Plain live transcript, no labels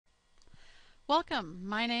Welcome,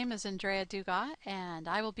 my name is Andrea Dugas and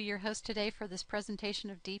I will be your host today for this presentation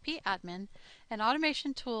of DPAdmin, an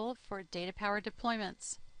automation tool for DataPower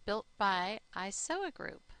deployments built by iSOA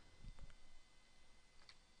Group.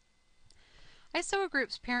 iSOA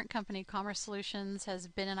Group's parent company, Commerce Solutions, has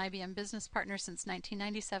been an IBM business partner since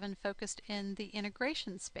 1997, focused in the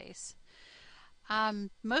integration space.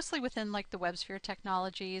 Mostly within like the WebSphere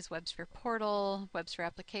technologies, WebSphere Portal, WebSphere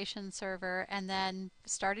Application Server, and then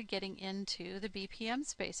started getting into the BPM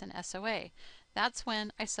space in SOA. That's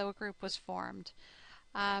when iSOA Group was formed.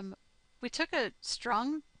 We took a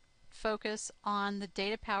strong focus on the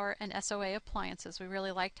DataPower and SOA appliances. We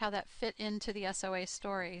really liked how that fit into the SOA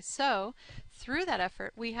story. So through that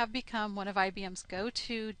effort, we have become one of IBM's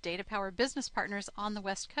go-to DataPower business partners on the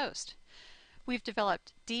West Coast. We've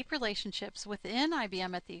developed deep relationships within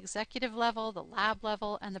IBM at the executive level, the lab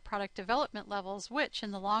level, and the product development levels, which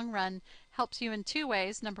in the long run helps you in two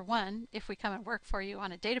ways. Number one, if we come and work for you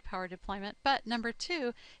on a DataPower deployment, but number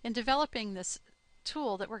two, in developing this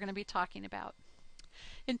tool that we're going to be talking about.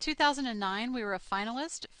 In 2009, we were a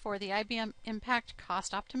finalist for the IBM Impact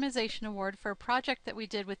Cost Optimization Award for a project that we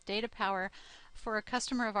did with DataPower for a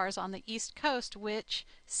customer of ours on the East Coast, which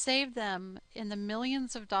saved them in the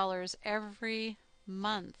millions of dollars every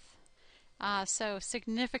month. So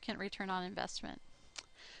significant return on investment.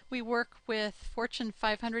 We work with Fortune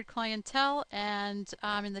 500 clientele and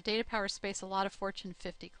in the DataPower space, a lot of Fortune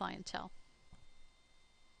 50 clientele.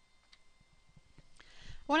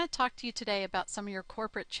 I want to talk to you today about some of your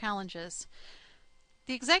corporate challenges.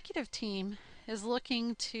 The executive team is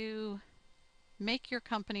looking to make your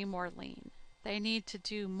company more lean. They need to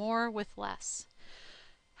do more with less.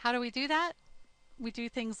 How do we do that? We do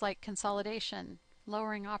things like consolidation,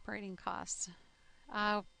 lowering operating costs.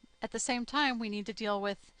 At the same time, we need to deal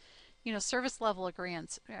with, service level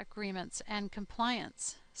agreements and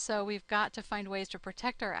compliance. So we've got to find ways to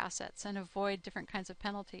protect our assets and avoid different kinds of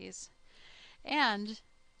penalties. And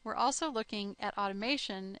we're also looking at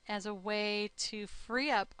automation as a way to free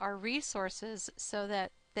up our resources so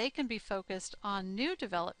that they can be focused on new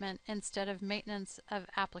development instead of maintenance of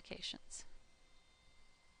applications.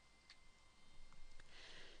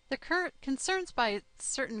 The current concerns by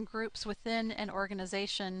certain groups within an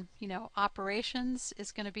organization, operations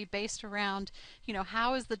is going to be based around,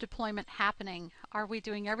 how is the deployment happening? Are we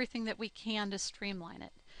doing everything that we can to streamline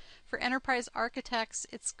it? For enterprise architects,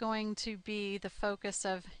 it's going to be the focus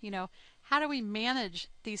of, how do we manage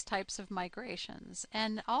these types of migrations?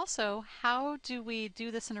 And also, how do we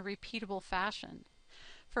do this in a repeatable fashion?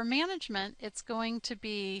 For management, it's going to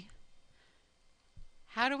be,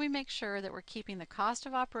 how do we make sure that we're keeping the cost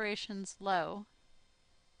of operations low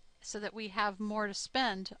so that we have more to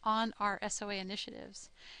spend on our SOA initiatives?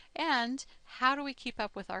 And how do we keep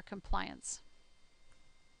up with our compliance?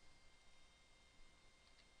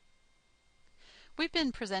 We've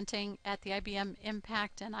been presenting at the IBM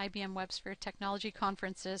Impact and IBM WebSphere Technology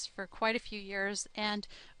conferences for quite a few years, and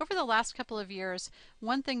over the last couple of years,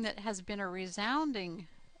 one thing that has been a resounding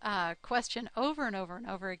question over and over and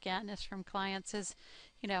over again is from clients is,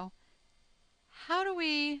 how do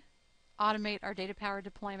we automate our DataPower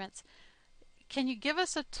deployments? Can you give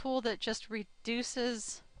us a tool that just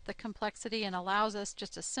reduces the complexity and allows us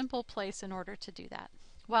just a simple place in order to do that?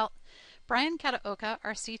 Well, Brian Kataoka,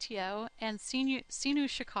 our CTO, and Sinu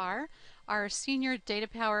Shakar, our senior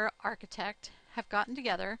DataPower architect, have gotten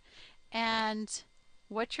together, and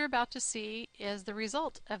what you're about to see is the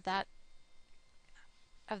result of that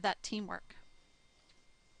teamwork.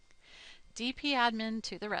 DPAdmin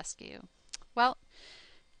to the rescue. Well,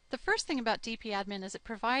 the first thing about DPAdmin is it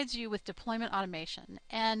provides you with deployment automation.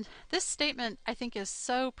 And this statement, I think, is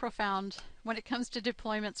so profound when it comes to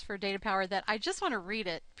deployments for DataPower that I just want to read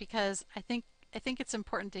it because I think it's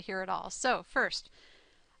important to hear it all. So first,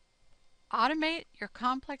 automate your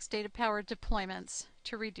complex DataPower deployments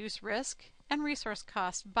to reduce risk and resource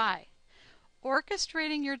costs by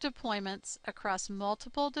orchestrating your deployments across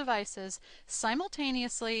multiple devices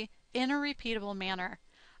simultaneously in a repeatable manner.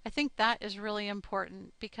 I think that is really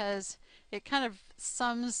important because it kind of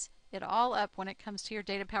sums it all up when it comes to your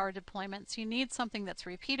DataPower deployments. You need something that's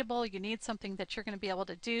repeatable. You need something that you're going to be able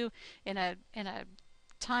to do in a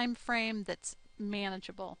time frame that's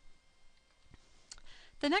manageable.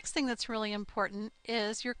 The next thing that's really important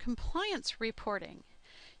is your compliance reporting.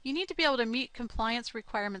 You need to be able to meet compliance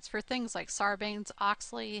requirements for things like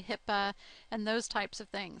Sarbanes-Oxley, HIPAA, and those types of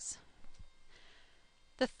things.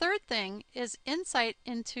 The third thing is insight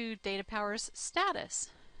into DataPower's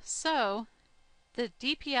status. So the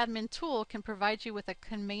DPAdmin tool can provide you with a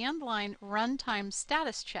command line runtime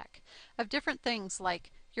status check of different things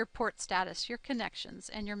like your port status, your connections,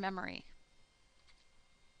 and your memory.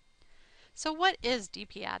 So what is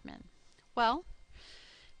DPAdmin? Well,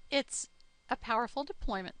 it's a powerful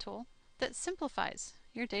deployment tool that simplifies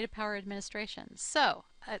your DataPower administration. So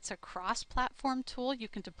it's a cross-platform tool. You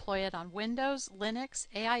can deploy it on Windows, Linux,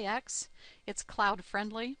 AIX. It's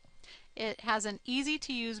cloud-friendly. It has an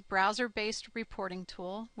easy-to-use browser-based reporting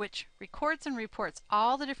tool, which records and reports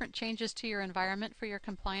all the different changes to your environment for your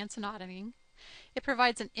compliance and auditing. It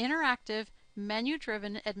provides an interactive,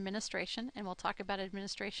 menu-driven administration, and we'll talk about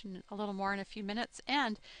administration a little more in a few minutes,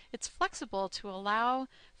 and it's flexible to allow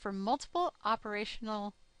for multiple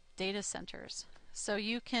operational data centers, so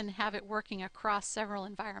you can have it working across several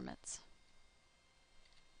environments.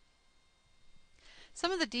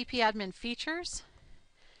 Some of the DPAdmin features: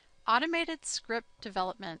 automated script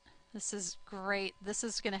development. This is great. This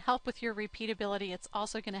is going to help with your repeatability. It's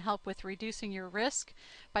also going to help with reducing your risk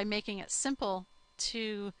by making it simple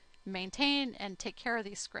to maintain and take care of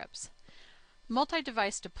these scripts.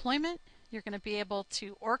 Multi-device deployment. You're going to be able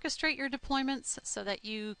to orchestrate your deployments so that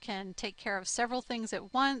you can take care of several things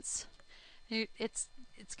at once. It's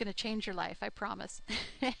going to change your life, I promise.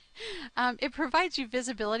 It provides you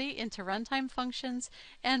visibility into runtime functions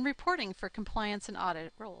and reporting for compliance and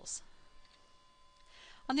audit roles.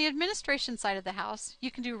 On the administration side of the house,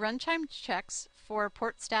 you can do runtime checks for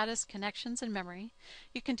port status, connections, and memory.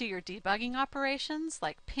 You can do your debugging operations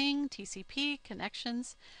like ping, TCP,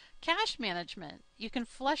 connections, cache management. You can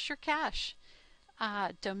flush your cache.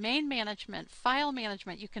 Domain management, file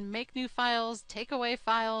management. You can make new files, take away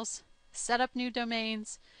files, set up new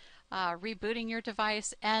domains, rebooting your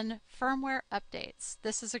device, and firmware updates.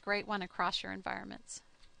 This is a great one across your environments.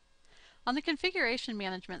 On the configuration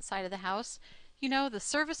management side of the house, you know, the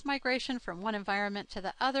service migration from one environment to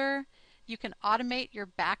the other. You can automate your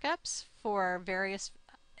backups for various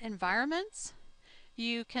environments.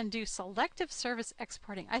 You can do selective service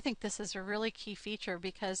exporting. I think this is a really key feature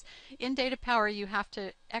because in DataPower you have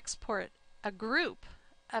to export a group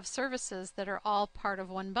of services that are all part of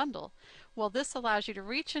one bundle. Well, this allows you to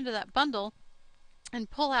reach into that bundle and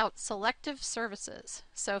pull out selective services.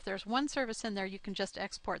 So if there's one service in there, you can just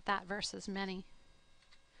export that versus many.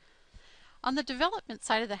 On the development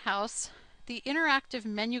side of the house, the interactive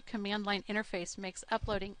menu command line interface makes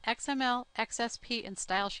uploading XML, XSP, and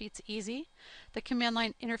style sheets easy. The command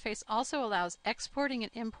line interface also allows exporting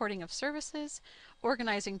and importing of services,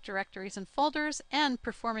 organizing directories and folders, and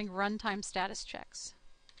performing runtime status checks.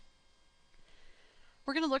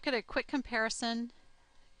 We're going to look at a quick comparison.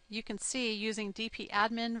 You can see using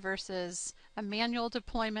DPAdmin versus a manual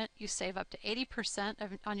deployment, you save up to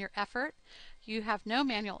 80% on your effort. You have no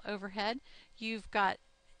manual overhead. You've got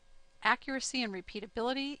accuracy and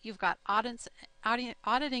repeatability. You've got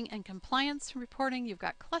auditing and compliance reporting. You've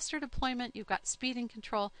got cluster deployment. You've got speed and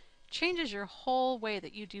control. Changes your whole way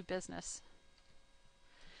that you do business.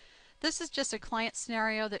 This is just a client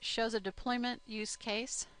scenario that shows a deployment use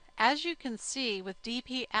case. As you can see with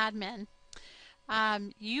DPAdmin,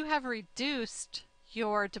 you have reduced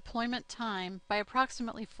your deployment time by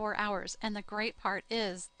approximately 4 hours, and the great part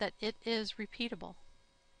is that it is repeatable.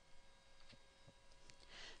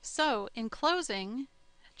 So in closing,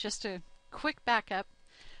 just a quick backup,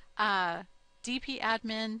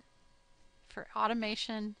 DPAdmin for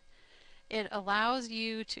automation, it allows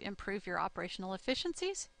you to improve your operational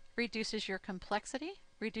efficiencies, reduces your complexity,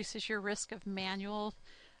 reduces your risk of manual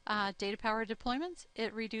DataPower deployments.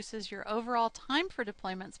 It reduces your overall time for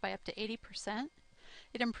deployments by up to 80%.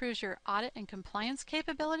 It improves your audit and compliance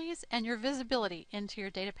capabilities and your visibility into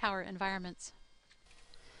your DataPower environments.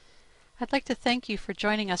 I'd like to thank you for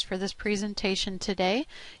joining us for this presentation today.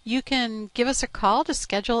 You can give us a call to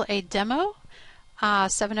schedule a demo,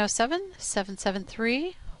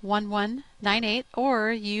 707-773-1198,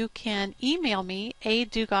 or you can email me,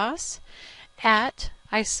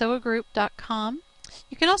 adugas@isoagroup.com.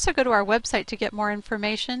 You can also go to our website to get more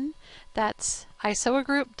information. That's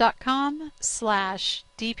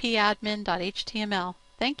isoagroup.com/dpadmin.html.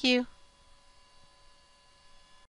 Thank you.